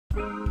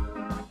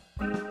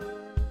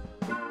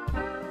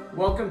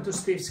Welcome to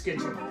Steve's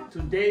Kitchen.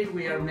 Today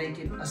we are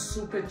making a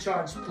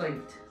supercharged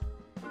plate,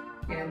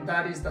 and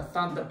that is the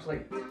Thunder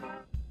plate.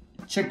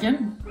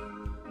 Chicken,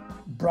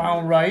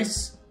 brown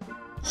rice,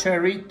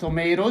 cherry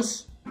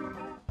tomatoes,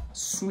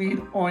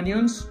 sweet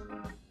onions,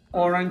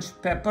 orange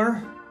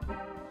pepper,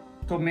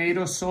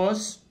 tomato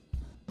sauce,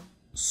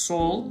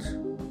 salt,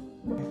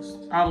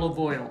 olive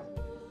oil,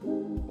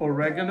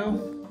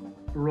 oregano,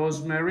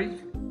 rosemary,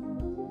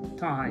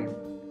 thyme,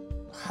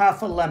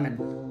 half a lemon.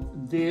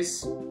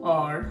 These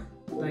are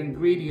the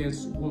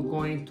ingredients we're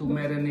going to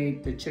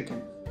marinate the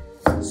chicken.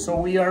 So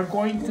we are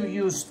going to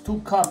use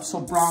 2 cups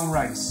of brown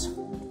rice.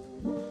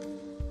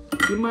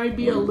 It might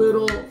be a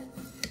little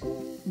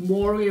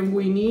more than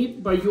we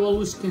need, but you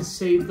always can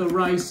save the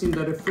rice in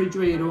the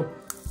refrigerator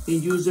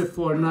and use it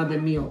for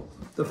another meal.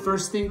 The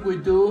first thing we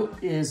do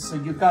is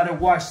you gotta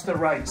wash the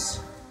rice.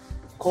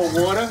 Cold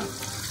water.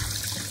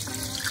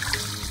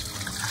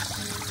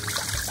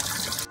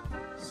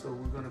 So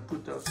we're gonna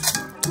put the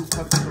 2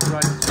 cups of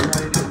rice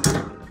right in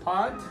the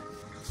pot.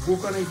 We're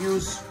gonna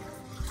use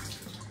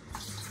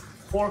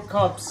 4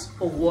 cups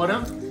of water.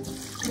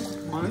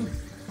 1,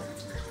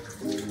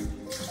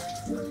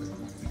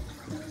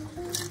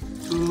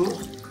 2,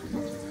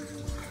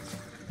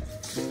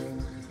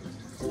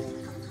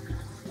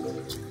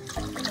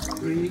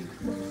 3,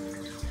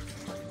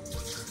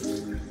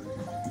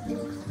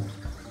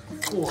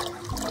 4.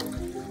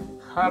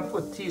 Half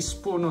a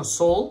teaspoon of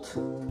salt.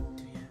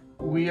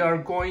 We are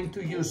going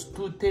to use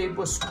 2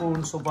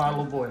 tablespoons of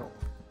olive oil.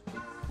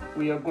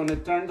 We are going to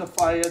turn the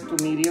fire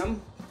to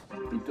medium,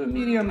 between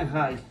medium and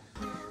high.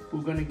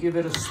 We're going to give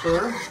it a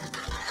stir.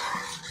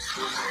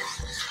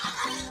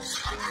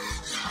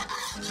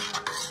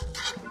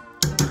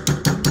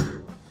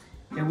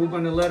 And we're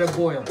going to let it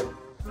boil.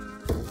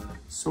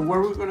 So what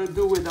we're going to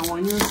do with the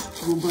onions,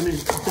 we're going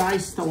to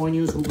dice the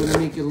onions. We're going to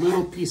make it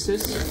little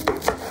pieces.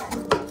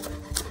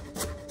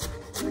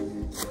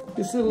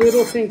 These are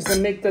little things that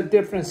make the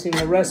difference in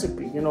the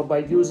recipe, you know, by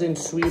using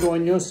sweet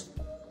onions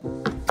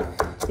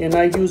and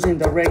not using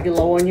the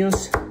regular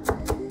onions.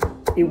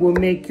 It will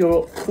make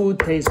your food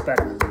taste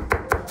better.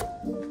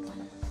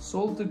 So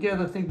all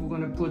together, I think we're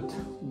going to put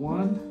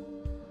 1,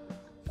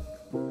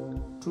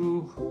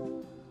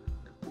 2,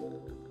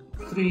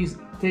 3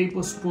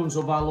 tablespoons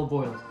of olive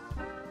oil.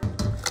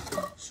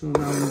 So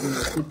now we're going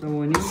to put the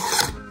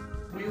onions.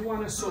 We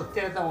want to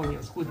saute the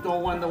onions. We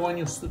don't want the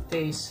onions to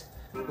taste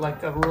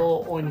like a raw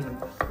onion.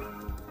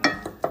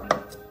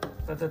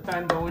 By the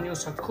time the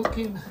onions are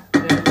cooking,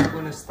 then we're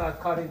going to start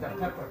cutting the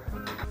pepper.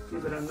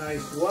 Give it a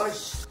nice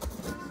wash.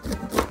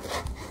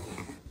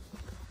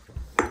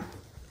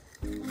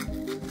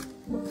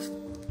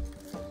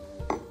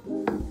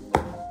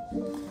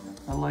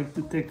 I like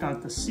to take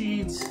out the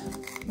seeds.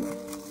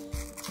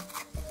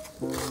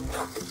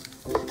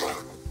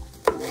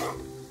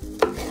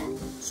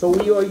 So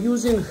we are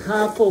using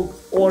half of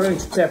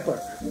orange pepper.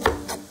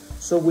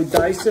 So we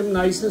dice them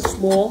nice and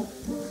small.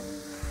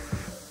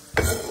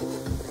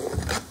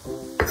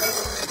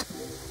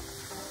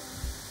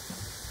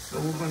 So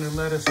we're going to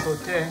let it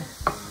saute.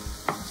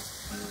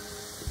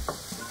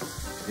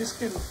 This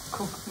can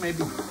cook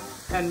maybe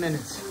 10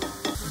 minutes.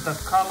 The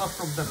color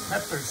from the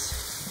peppers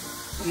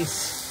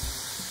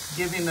is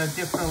giving a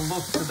different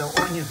look to the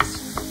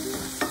onions.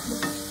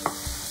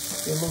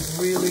 They look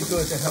really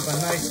good. They have a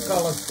nice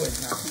color to it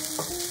now.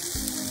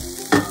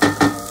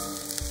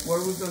 What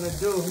we're going to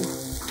do,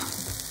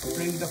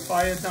 bring the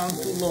fire down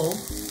to low.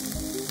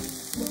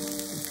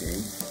 Okay.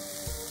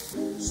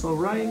 So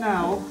right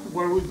now,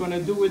 what we're going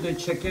to do with the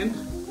chicken,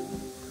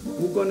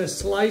 we're going to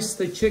slice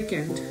the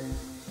chicken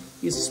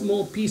in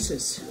small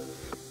pieces.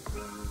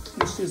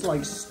 This is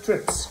like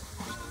strips.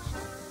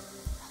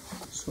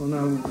 So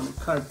now we're going to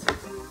cut.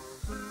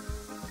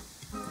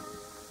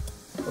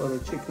 Oh, the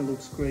chicken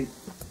looks great.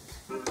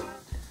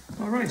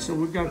 All right, so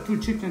we got 2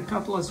 chicken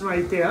cutlets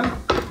right there.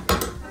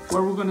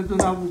 What we're going to do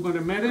now, we're going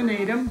to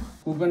marinate them.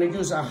 We're going to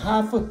use a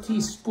half a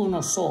teaspoon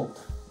of salt.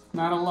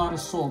 Not a lot of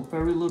salt,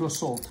 very little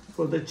salt.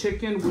 For the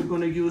chicken, we're going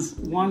to use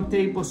 1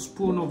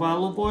 tablespoon of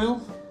olive oil,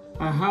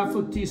 a half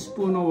a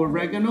teaspoon of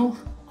oregano,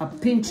 a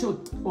pinch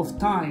of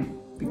thyme,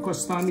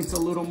 because thyme is a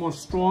little more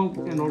strong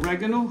than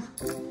oregano,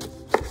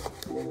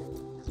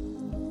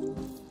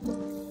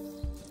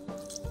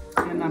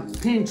 and a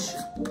pinch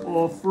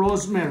of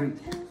rosemary.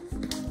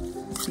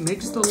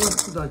 Mix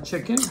the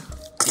chicken.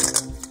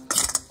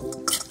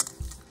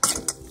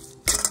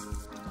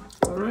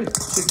 All right,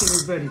 chicken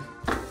is ready.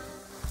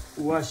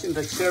 Washing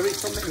the cherry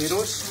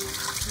tomatoes.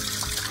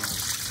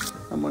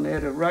 I'm gonna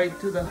add it right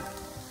to the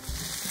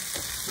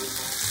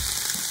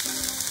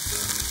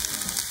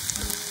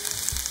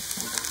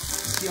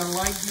See, I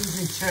like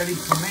using cherry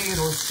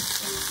tomatoes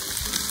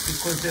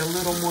because they're a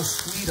little more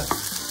sweeter.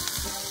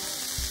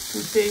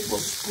 2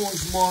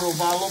 tablespoons more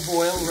of olive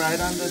oil right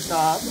on the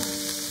top.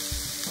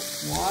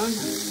 1,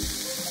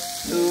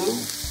 2.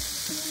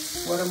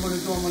 What I'm going to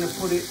do, I'm going to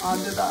put it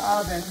under the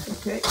oven.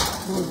 Okay.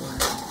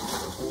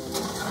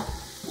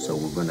 So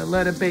we're going to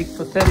let it bake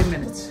for 30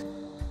 minutes.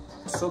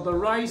 So the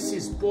rice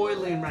is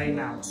boiling right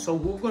now. So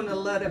we're gonna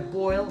let it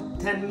boil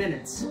 10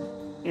 minutes.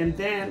 And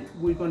then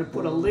we're gonna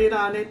put a lid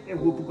on it and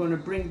we're gonna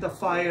bring the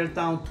fire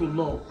down to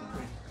low.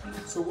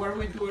 So what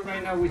we're doing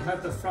right now, we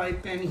have the fry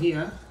pan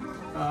here.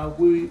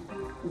 We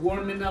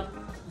warming up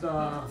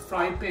the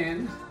fry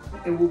pan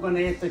and we're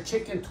gonna add the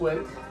chicken to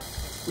it.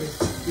 Wait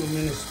a few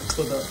minutes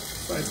for the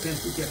fry pan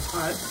to get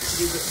hot.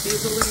 Give it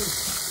sizzling.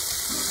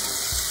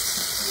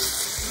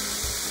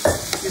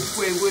 This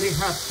way we didn't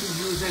have to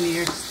use any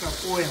extra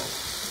oil.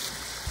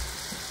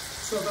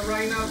 So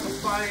right now the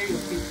fire is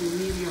between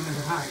medium and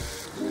high.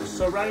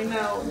 So right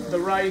now the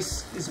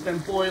rice has been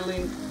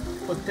boiling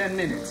for 10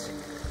 minutes.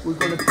 We're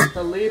gonna put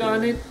the lid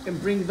on it and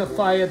bring the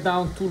fire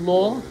down to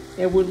low,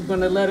 and we're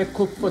gonna let it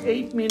cook for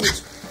 8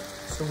 minutes.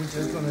 So we're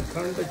just gonna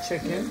turn the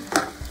chicken.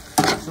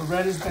 So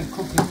red has been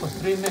cooking for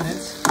 3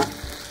 minutes.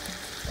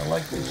 I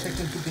like the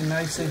chicken to be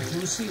nice and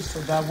juicy,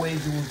 so that way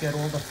you will get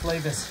all the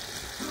flavors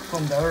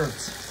from the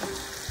herbs.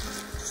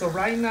 So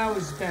right now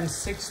it's been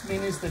 6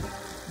 minutes that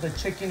the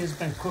chicken has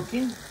been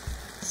cooking.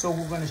 So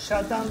we're gonna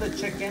shut down the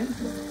chicken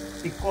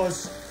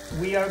because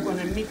we are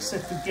gonna mix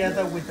it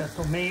together with the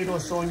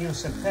tomatoes,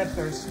 onions, and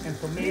peppers and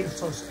tomato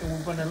sauce, and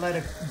we're gonna let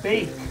it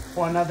bake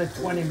for another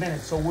 20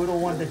 minutes. So we don't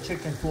want the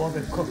chicken to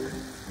overcook.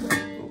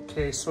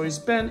 Okay, so it's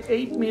been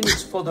 8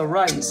 minutes for the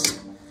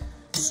rice.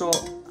 So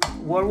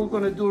what we're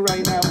gonna do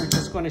right now, we're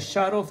just gonna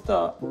shut off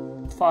the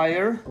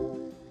fire,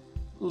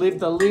 leave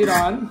the lid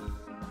on.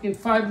 In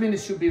 5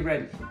 minutes should be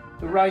ready.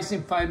 The rice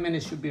in 5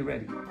 minutes should be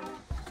ready.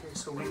 Okay,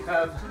 so we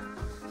have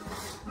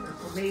the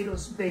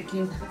tomatoes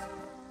baking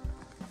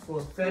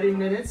for 30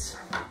 minutes.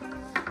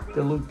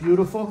 They look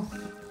beautiful.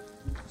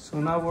 So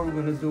now what we're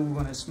gonna do,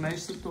 we're gonna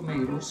smash the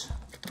tomatoes.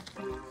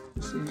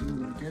 See, we're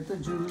gonna get the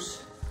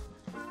juice.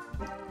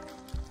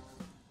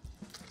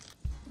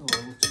 Oh,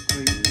 it looks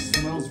great. It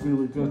smells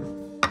really good.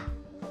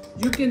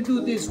 You can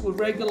do this with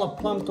regular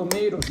plum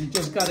tomatoes. You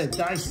just gotta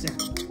dice them,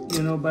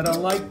 you know, but I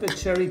like the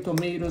cherry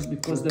tomatoes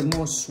because they're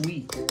more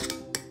sweet.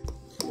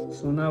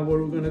 So now what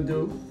we're gonna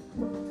do,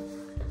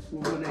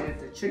 we're gonna add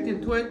the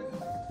chicken to it,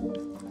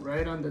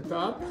 right on the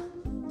top.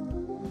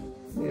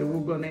 And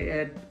we're gonna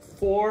add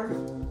 4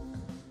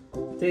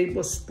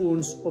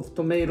 tablespoons of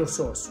tomato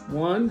sauce.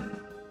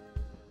 1,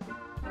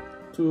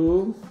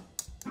 2,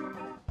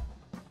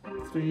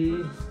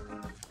 3,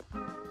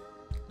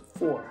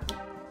 4.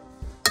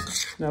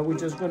 Now we're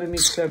just gonna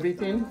mix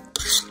everything.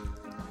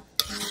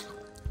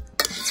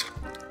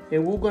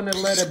 And we're gonna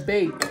let it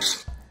bake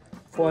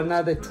for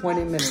another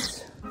 20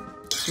 minutes.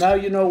 Now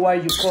you know why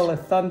you call it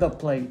thunder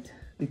plate,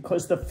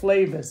 because the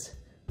flavors,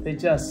 they're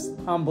just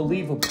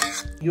unbelievable.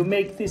 You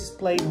make this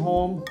plate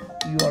home,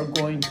 you are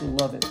going to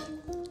love it.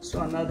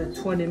 So another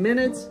 20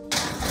 minutes.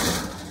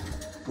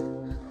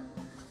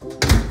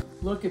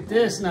 Look at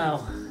this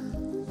now.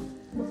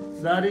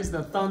 That is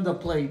the thunder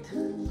plate.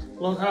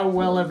 Look how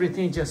well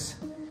everything just,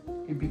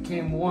 it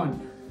became one.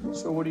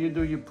 So what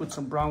do? You put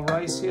some brown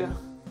rice here.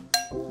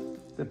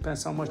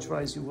 Depends how much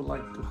rice you would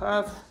like to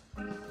have.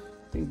 I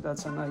think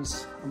that's a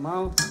nice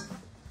amount.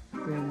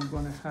 Then we're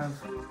gonna have,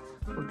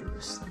 look at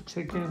this, the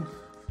chicken.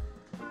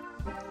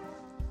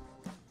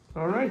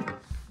 All right,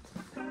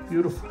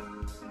 beautiful.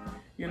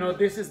 You know,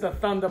 this is the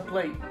thunder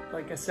plate.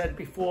 Like I said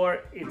before,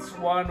 it's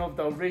one of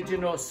the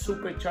original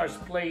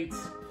supercharged plates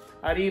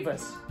at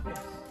Eva's.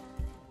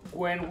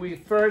 When we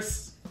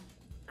first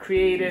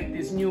created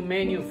this new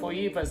menu for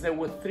Eva's, there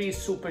were 3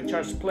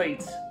 supercharged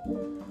plates.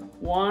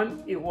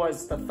 One, it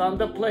was the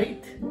thunder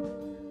plate.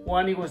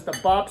 One, it was the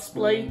Bob's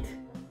plate.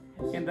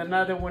 And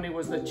another one, it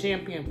was the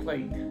champion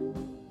plate.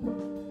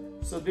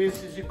 So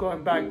this is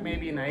going back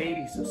maybe in the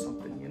 80s or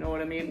something, you know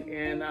what I mean?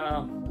 And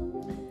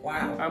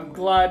wow, I'm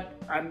glad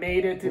I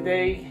made it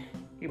today.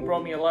 It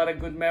brought me a lot of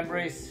good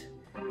memories.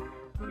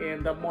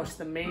 And the most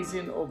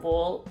amazing of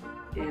all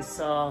is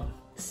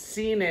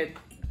seeing it,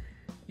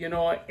 you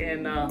know,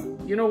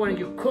 and you know when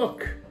you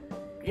cook,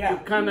 yeah, you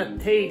kind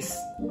of taste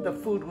the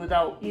food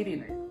without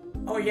eating it.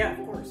 Oh yeah,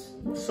 of course.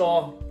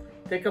 So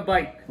take a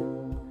bite.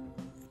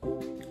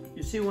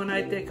 You see, when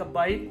I take a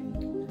bite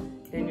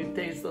and you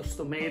taste those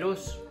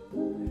tomatoes,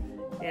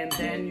 and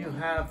then you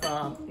have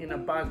in the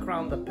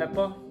background the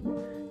pepper,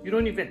 you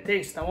don't even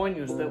taste the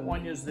onions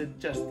that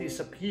just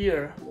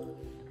disappear,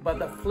 but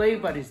the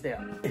flavor is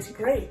there. It's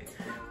great.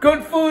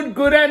 Good food,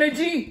 good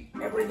energy.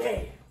 Every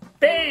day.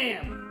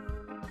 Bam!